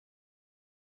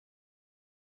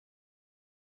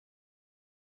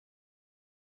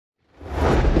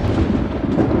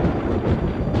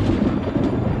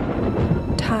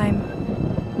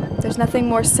There's nothing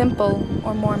more simple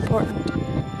or more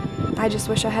important. I just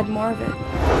wish I had more of it.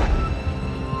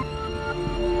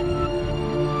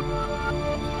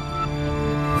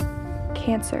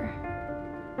 Cancer.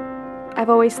 I've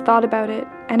always thought about it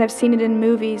and have seen it in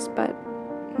movies, but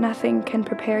nothing can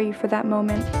prepare you for that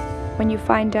moment when you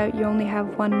find out you only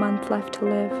have 1 month left to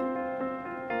live.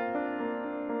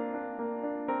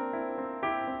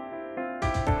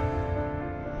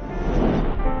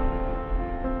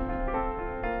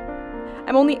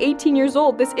 I'm only 18 years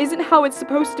old. This isn't how it's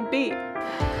supposed to be.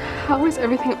 How is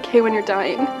everything okay when you're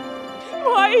dying?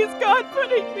 Why is God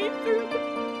putting me through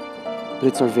this? But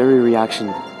it's our very reaction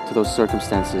to those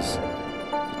circumstances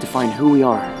that define who we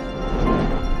are.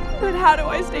 But how do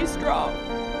I stay strong?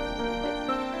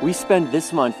 We spend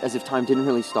this month as if time didn't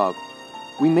really stop.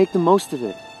 We make the most of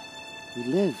it. We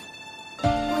live.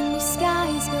 When the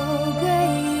skies go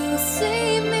gray, you'll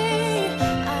see me.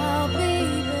 I'll be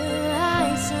the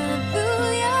light shining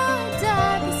through your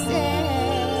darkest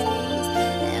days.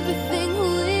 Everything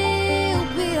will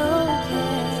be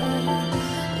okay.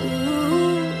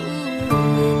 Ooh,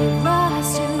 when you've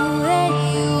lost your way,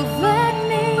 you'll find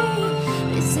me.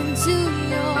 Listen to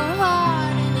your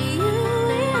heart and you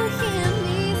will hear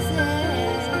me say,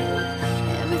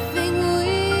 everything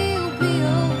will be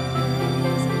okay.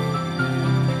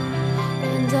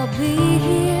 And I'll be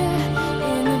here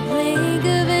in the blink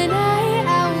of an eye. I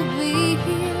will be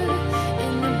here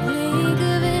in the blink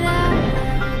of an eye.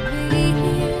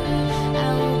 I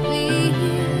will be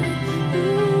here.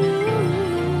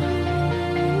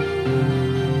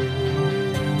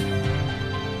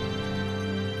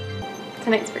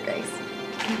 Tonight's for Grace.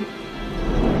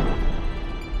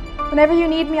 Whenever you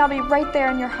need me, I'll be right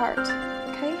there in your heart,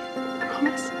 okay?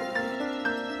 Promise?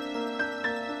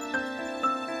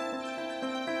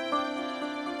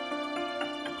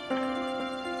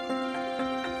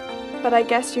 But I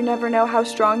guess you never know how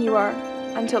strong you are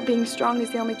until being strong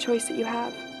is the only choice that you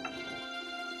have.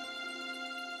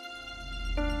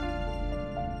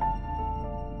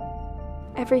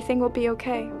 Everything will be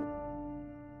okay.